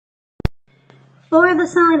For the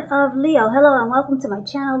sign of Leo, hello and welcome to my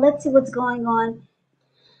channel. Let's see what's going on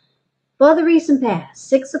for the recent past.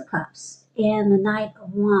 Six of Cups and the Knight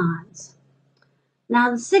of Wands.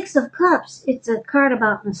 Now the Six of Cups, it's a card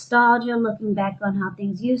about nostalgia, looking back on how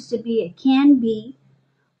things used to be. It can be,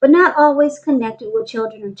 but not always connected with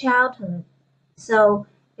children or childhood. So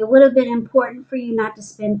it would have been important for you not to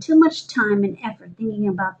spend too much time and effort thinking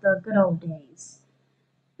about the good old days,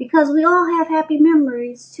 because we all have happy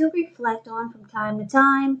memories to reflect on from time to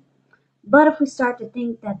time. But if we start to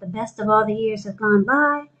think that the best of all the years have gone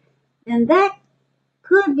by, then that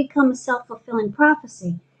could become a self-fulfilling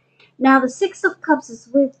prophecy. Now, the Six of Cups is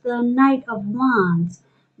with the Knight of Wands.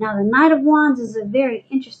 Now, the Knight of Wands is a very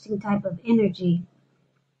interesting type of energy.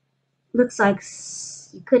 Looks like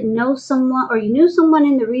you could know someone, or you knew someone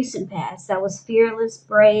in the recent past that was fearless,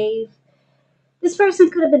 brave. This person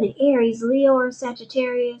could have been an Aries, Leo, or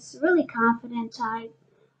Sagittarius, really confident type.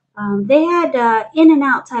 They had in and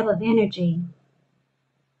out type of energy.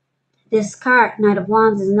 This card, Knight of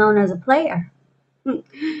Wands, is known as a player.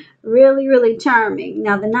 Really, really charming.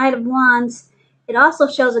 Now, the Knight of Wands, it also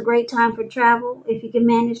shows a great time for travel. If you can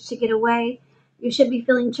manage to get away, you should be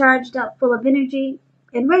feeling charged up, full of energy,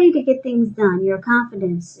 and ready to get things done. Your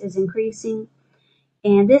confidence is increasing,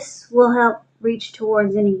 and this will help reach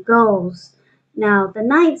towards any goals. Now, the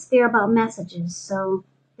Knights, they're about messages. So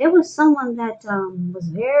there was someone that was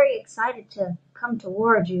very excited to come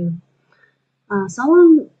toward you.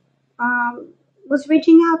 Someone was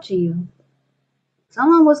reaching out to you.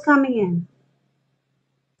 Someone was coming in.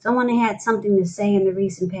 Someone had something to say in the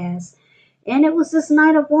recent past. And it was this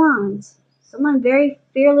Knight of Wands. Someone very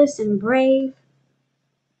fearless and brave.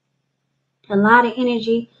 A lot of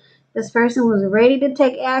energy. This person was ready to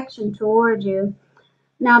take action toward you.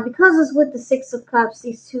 Now, because it's with the Six of Cups,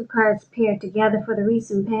 these two cards paired together for the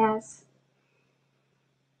recent past.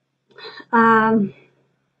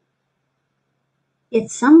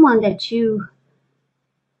 It's someone that you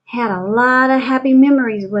had a lot of happy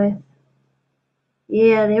memories with.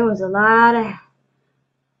 Yeah, there was a lot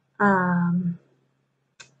of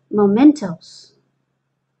mementos.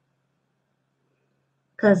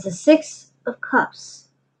 Because the Six of Cups,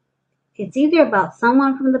 it's either about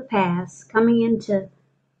someone from the past coming into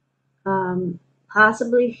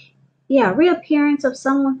possibly, reappearance of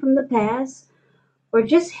someone from the past, or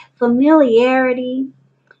just familiarity,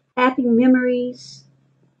 happy memories.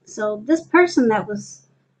 So this person that was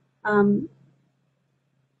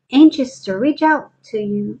anxious to reach out to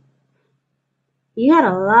you, you had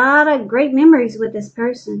a lot of great memories with this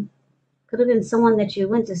person. Could have been someone that you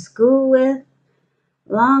went to school with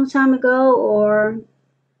a long time ago, or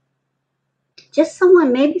just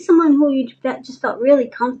someone, maybe someone who you just felt really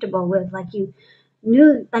comfortable with, like you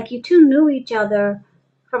two knew each other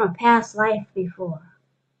from a past life before.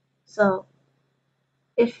 So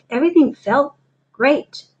if everything felt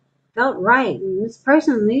great, felt right, and this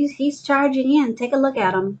person, he's charging in, take a look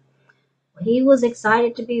at him. He was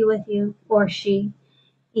excited to be with you, or she,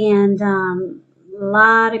 and a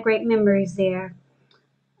lot of great memories there.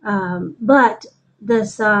 But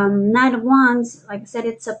this Knight of Wands, like I said,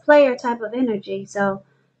 it's a player type of energy. So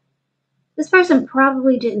this person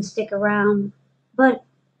probably didn't stick around, but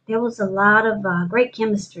there was a lot of great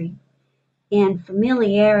chemistry and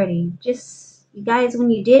familiarity. Just, you guys,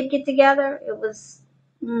 when you did get together, it was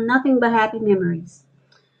nothing but happy memories.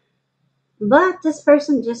 But this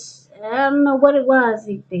person just, I don't know what it was.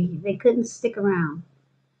 They couldn't stick around.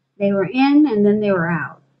 They were in and then they were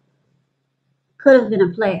out. Could have been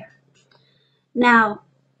a player. Now,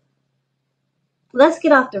 let's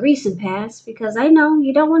get off the recent past, because I know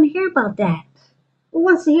you don't want to hear about that. Who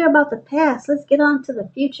wants to hear about the past? Let's get on to the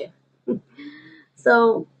future.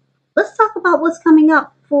 So let's talk about what's coming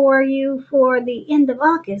up for you for the end of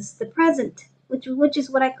August, the present, which is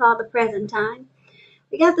what I call the present time.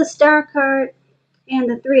 We got the Star card and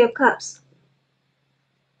the Three of Cups.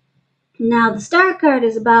 Now, the Star card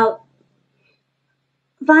is about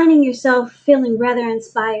finding yourself feeling rather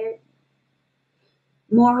inspired,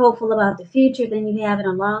 more hopeful about the future than you have in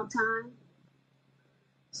a long time.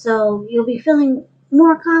 So you'll be feeling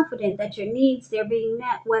more confident that your needs, they're being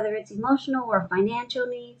met, whether it's emotional or financial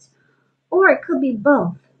needs, or it could be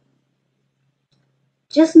both.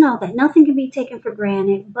 Just know that nothing can be taken for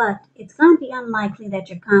granted, but it's going to be unlikely that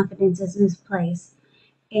your confidence is misplaced.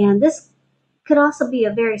 And this could also be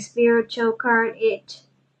a very spiritual card. It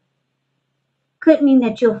could mean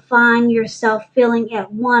that you'll find yourself feeling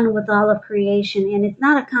at one with all of creation, and it's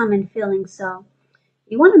not a common feeling, so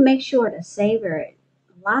you want to make sure to savor it,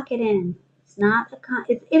 lock it in.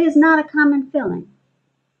 It is not a common feeling.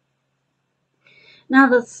 Now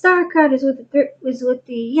the star card is with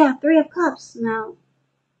the Three of Cups. Now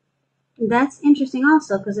that's interesting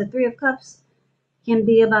also because the Three of Cups can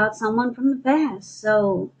be about someone from the past.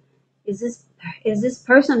 So is this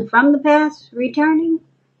person from the past returning?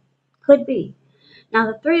 Could be. Now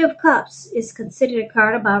the Three of Cups is considered a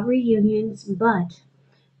card about reunions, but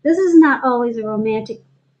this is not always a romantic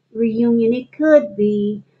reunion. It could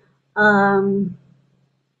be um,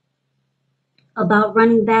 about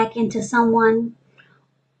running back into someone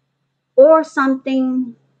or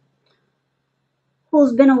something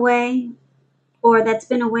who's been away or that's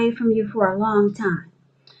been away from you for a long time.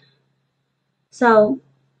 So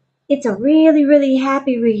it's a really, really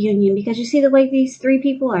happy reunion because you see the way these three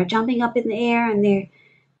people are jumping up in the air and they're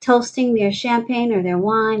toasting their champagne or their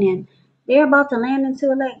wine and they're about to land into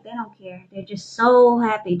a lake. They don't care. They're just so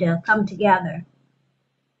happy to come together.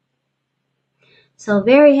 So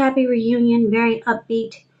very happy reunion, very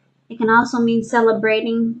upbeat. It can also mean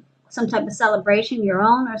celebrating some type of celebration, your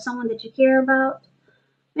own or someone that you care about.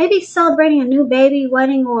 Maybe celebrating a new baby,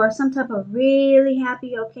 wedding, or some type of really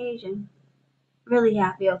happy occasion. Really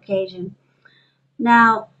happy occasion.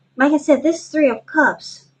 Now, like I said, this Three of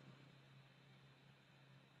Cups,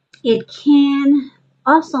 it can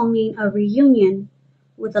also mean a reunion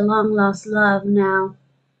with a long lost love. Now,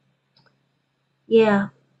 yeah,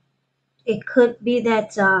 it could be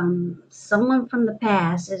that someone from the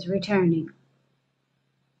past is returning,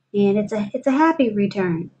 and it's a happy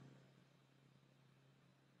return.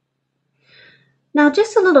 Now,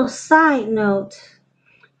 just a little side note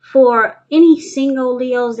for any single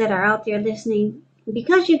Leos that are out there listening,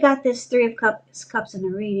 because you got this Three of Cups in the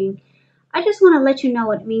reading, I just want to let you know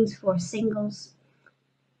what it means for singles.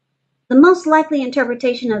 The most likely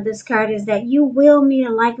interpretation of this card is that you will meet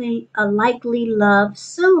a likely love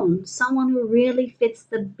soon, someone who really fits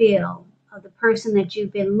the bill of the person that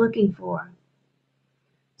you've been looking for.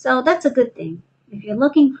 So that's a good thing. If you're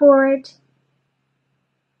looking for it,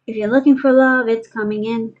 if you're looking for love, it's coming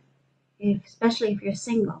in, especially if you're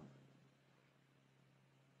single.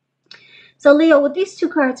 So Leo, with these two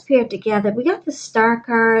cards paired together, we got the Star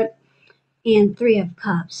card and Three of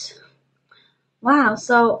Cups. Wow,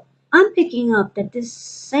 so I'm picking up that this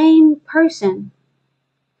same person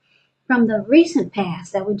from the recent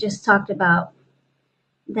past that we just talked about,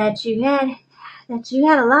 that you had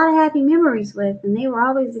a lot of happy memories with, and they were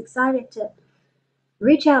always excited to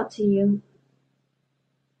reach out to you.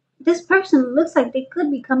 This person looks like they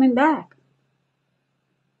could be coming back.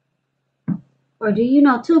 Or do you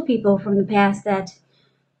know two people from the past that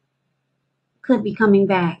could be coming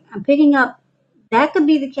back? I'm picking up that could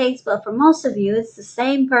be the case, but for most of you, it's the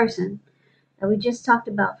same person that we just talked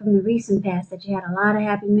about from the recent past that you had a lot of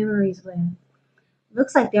happy memories with.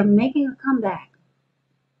 Looks like they're making a comeback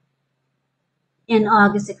in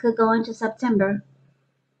August. It could go into September.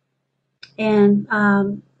 And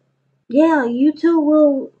yeah, you two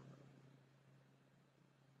will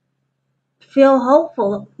feel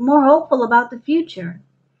hopeful, more hopeful about the future.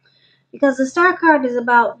 Because the Star card is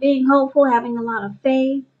about being hopeful, having a lot of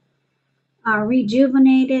faith,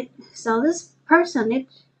 rejuvenated. So this person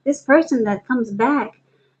that comes back,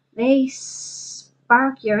 they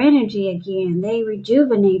spark your energy again. They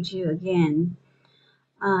rejuvenate you again.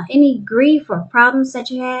 Any grief or problems that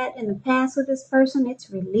you had in the past with this person,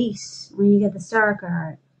 it's released when you get the Star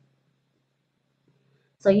card.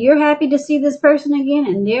 So you're happy to see this person again,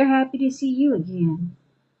 and they're happy to see you again.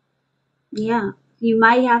 Yeah, you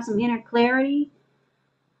might have some inner clarity,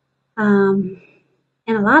 um,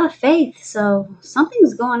 and a lot of faith. So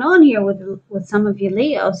something's going on here with some of you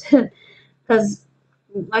Leos, because,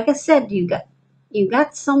 like I said, you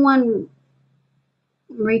got someone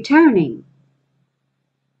returning.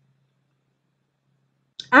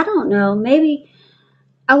 I don't know. Maybe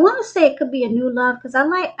I want to say it could be a new love because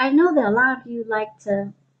I know that a lot of you like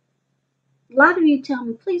to. A lot of you tell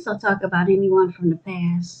me, please don't talk about anyone from the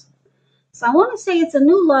past. So I want to say it's a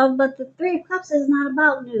new love, but the Three of Cups is not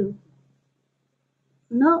about new.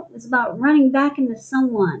 No, it's about running back into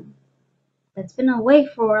someone that's been away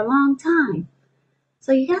for a long time.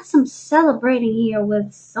 So you got some celebrating here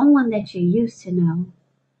with someone that you used to know,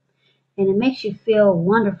 and it makes you feel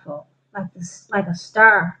wonderful, like a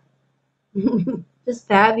star, just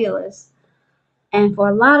fabulous. And for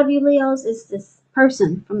a lot of you Leos, it's this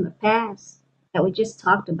person from the past that we just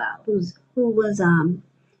talked about, who was in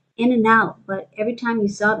and out, but every time you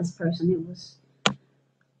saw this person,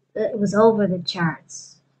 it was over the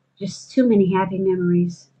charts. Just too many happy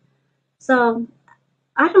memories. So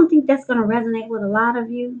I don't think that's going to resonate with a lot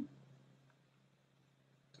of you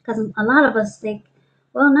because a lot of us think,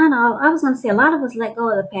 well, not all. I was going to say a lot of us let go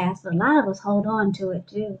of the past, but a lot of us hold on to it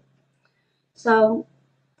too. So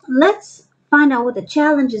let's find out what the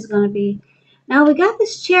challenge is going to be. Now we got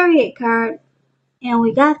this Chariot card and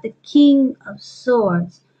we got the King of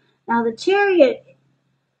Swords. Now the Chariot,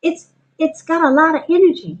 it's got a lot of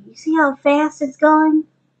energy. You see how fast it's going?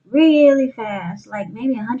 Really fast, like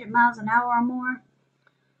maybe 100 miles an hour or more.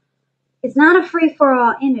 It's not a free for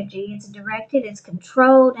all energy. It's directed, it's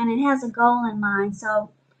controlled, and it has a goal in mind.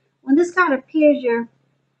 So when this card appears, you're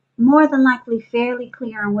more than likely fairly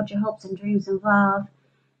clear on what your hopes and dreams involve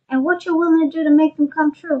and what you're willing to do to make them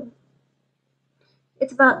come true.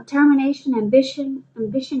 It's about determination, ambition,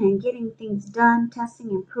 and getting things done, testing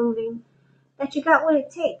and proving that you got what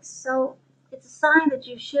it takes. So it's a sign that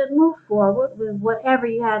you should move forward with whatever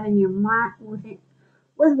you have in your mind, with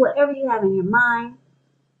whatever you have in your mind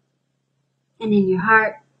and in your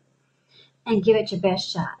heart, and give it your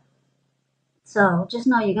best shot. So just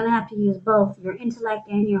know you're going to have to use both your intellect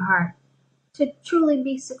and your heart to truly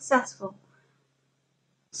be successful.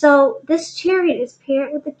 So this Chariot is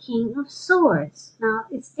paired with the King of Swords. Now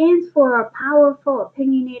it stands for a powerful,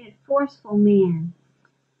 opinionated, forceful man.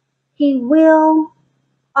 He will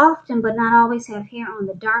often, but not always, have hair on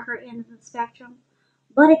the darker end of the spectrum,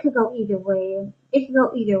 but it could go either way. It could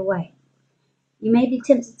go either way. You may be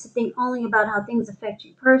tempted to think only about how things affect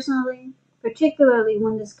you personally, particularly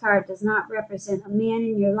when this card does not represent a man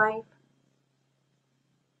in your life.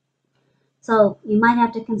 So you might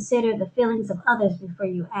have to consider the feelings of others before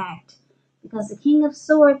you act. Because the King of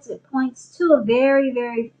Swords, it points to a very,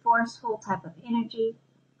 very forceful type of energy.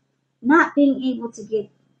 Not being able to get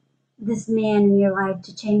this man in your life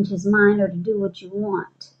to change his mind or to do what you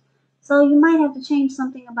want. So you might have to change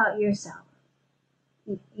something about yourself.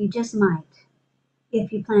 You just might,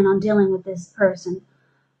 if you plan on dealing with this person.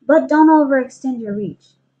 But don't overextend your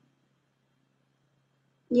reach.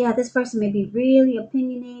 Yeah, this person may be really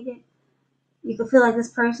opinionated. You can feel like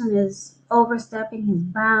this person is overstepping his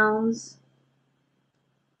bounds.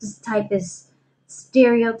 This type is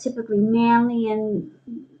stereotypically manly, and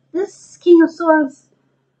this King of Swords,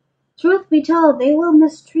 truth be told, they will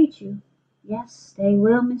mistreat you. Yes, they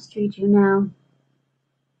will mistreat you. Now,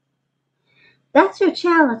 that's your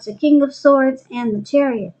challenge, the King of Swords and the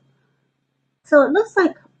Chariot. So it looks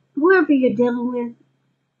like whoever you're dealing with,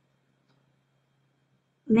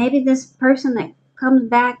 maybe this person that comes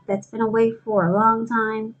back that's been away for a long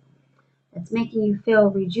time, that's making you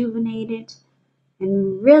feel rejuvenated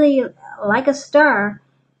and really like a star.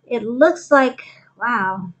 It looks like,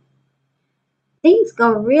 wow, things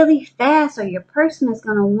go really fast, or your person is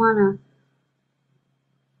going to want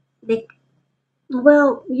to,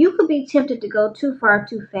 well, you could be tempted to go too far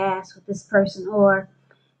too fast with this person, or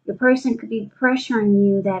your person could be pressuring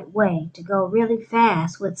you that way to go really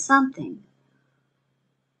fast with something.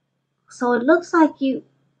 So it looks like you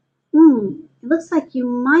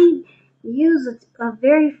might use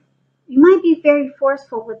you might be very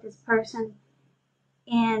forceful with this person,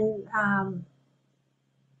 and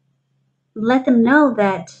let them know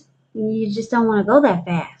that you just don't want to go that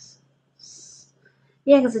fast.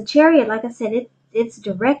 Yeah, because a Chariot, like I said, it's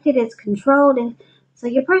directed, it's controlled, and so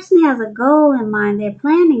your person has a goal in mind. They're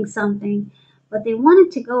planning something, but they want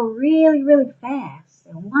it to go really, really fast.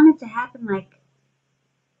 They want it to happen like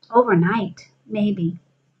overnight, maybe.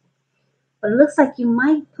 But it looks like you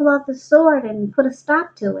might pull out the sword and put a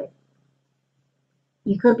stop to it.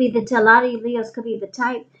 You could be a lot of you Leos could be the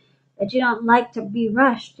type that you don't like to be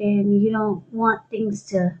rushed, and you don't want things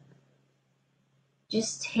to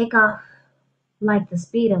just take off like the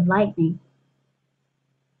speed of lightning.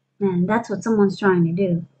 And that's what someone's trying to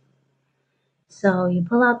do. So you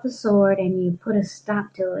pull out the sword and you put a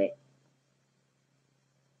stop to it.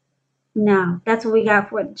 Now, that's what we got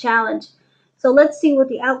for the challenge. So let's see what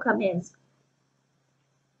the outcome is.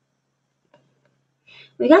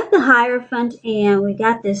 We got the Hierophant and we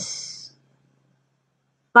got this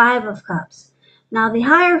Five of Cups. Now, the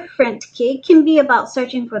Hierophant kid can be about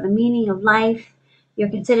searching for the meaning of life. You're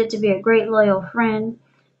considered to be a great loyal friend.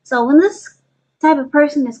 So when this type of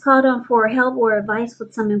person is called on for help or advice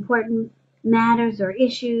with some important matters or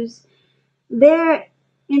issues, their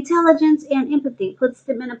intelligence and empathy puts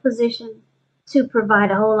them in a position to provide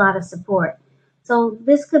a whole lot of support. So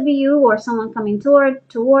this could be you or someone coming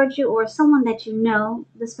towards you, or someone that you know.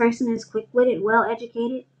 This person is quick-witted,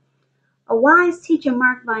 well-educated, a wise teacher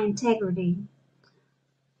marked by integrity.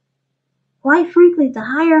 Quite frankly, the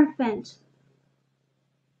Hierophant,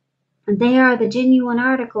 they are the genuine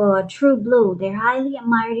article, a true blue. They're highly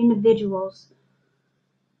admired individuals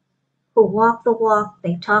who walk the walk,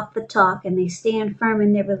 they talk the talk, and they stand firm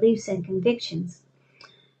in their beliefs and convictions.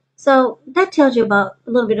 So that tells you a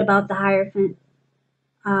little bit about the Hierophant.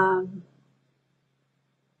 Um,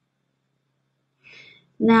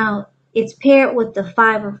 Now, it's paired with the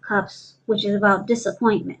Five of Cups, which is about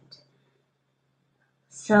disappointment.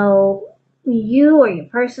 So you or your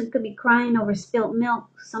person could be crying over spilt milk.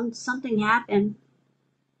 Something happened,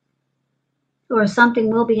 or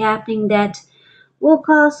something will be happening that will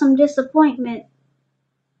cause some disappointment.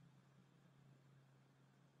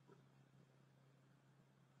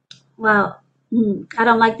 Well, I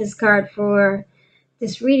don't like this card for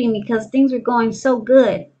this reading because things were going so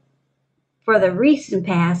good for the recent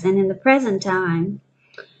past and in the present time.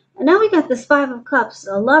 And now we got this Five of Cups,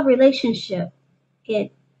 a love relationship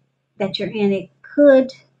it that you're in.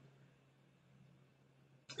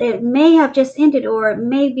 It may have just ended, or it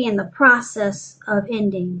may be in the process of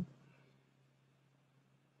ending.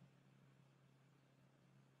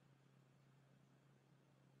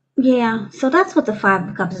 Yeah, so that's what the Five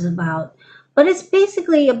of Cups is about. But it's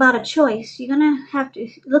basically about a choice. You're gonna have to.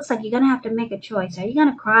 It looks like you're gonna have to make a choice. Are you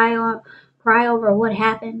gonna cry over what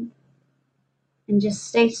happened, and just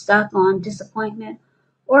stay stuck on disappointment,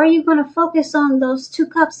 or are you gonna focus on those two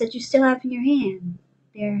cups that you still have in your hand?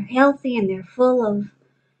 They're healthy and they're full of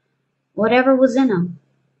whatever was in them.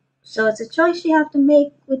 So it's a choice you have to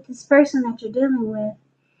make with this person that you're dealing with.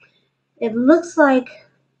 It looks like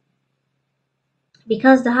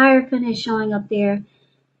because the Hierophant is showing up there,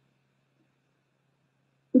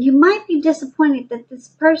 you might be disappointed that this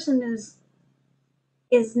person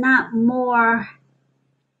is not more.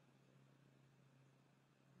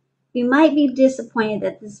 You might be disappointed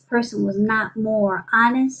that this person was not more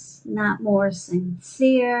honest, not more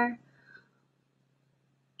sincere,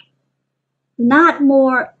 not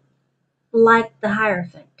more like the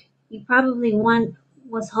Hierophant. You probably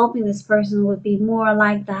was hoping this person would be more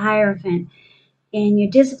like the Hierophant, and you're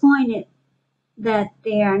disappointed that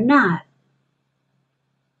they are not.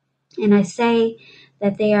 And I say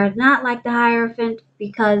that they are not like the Hierophant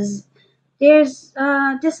because there's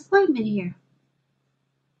disappointment here.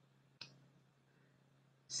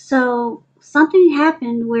 So something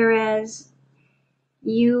happened, whereas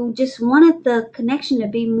you just wanted the connection to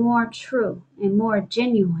be more true and more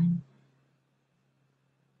genuine.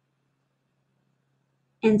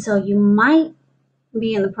 And so you might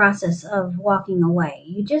be in the process of walking away.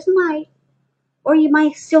 You just might. Or you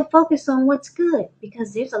might still focus on what's good,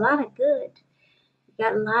 because there's a lot of good. You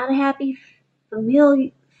got a lot of happy,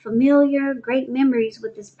 familiar, great memories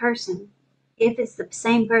with this person, if it's the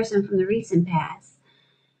same person from the recent past.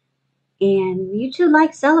 And you two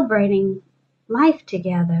like celebrating life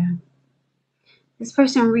together. This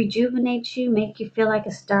person rejuvenates you, make you feel like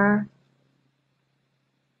a star.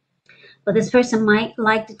 But this person might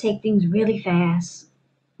like to take things really fast.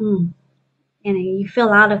 And you feel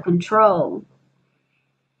out of control.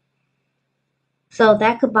 So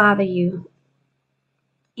that could bother you.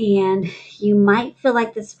 And you might feel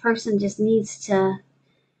like this person just needs to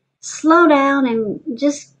slow down and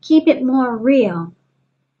just keep it more real.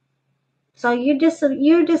 So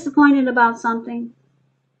you're disappointed about something.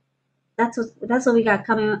 That's what we got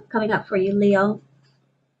coming up for you, Leo.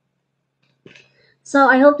 So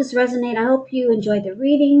I hope this resonated. I hope you enjoyed the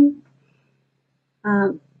reading.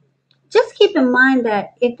 Um, just keep in mind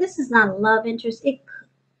that if this is not a love interest,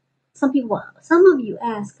 some of you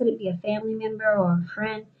ask, could it be a family member or a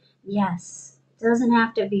friend? Yes, it doesn't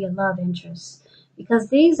have to be a love interest, because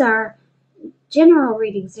these are general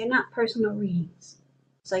readings. They're not personal readings.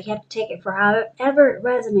 So you have to take it for however it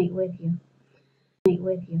resonates with you.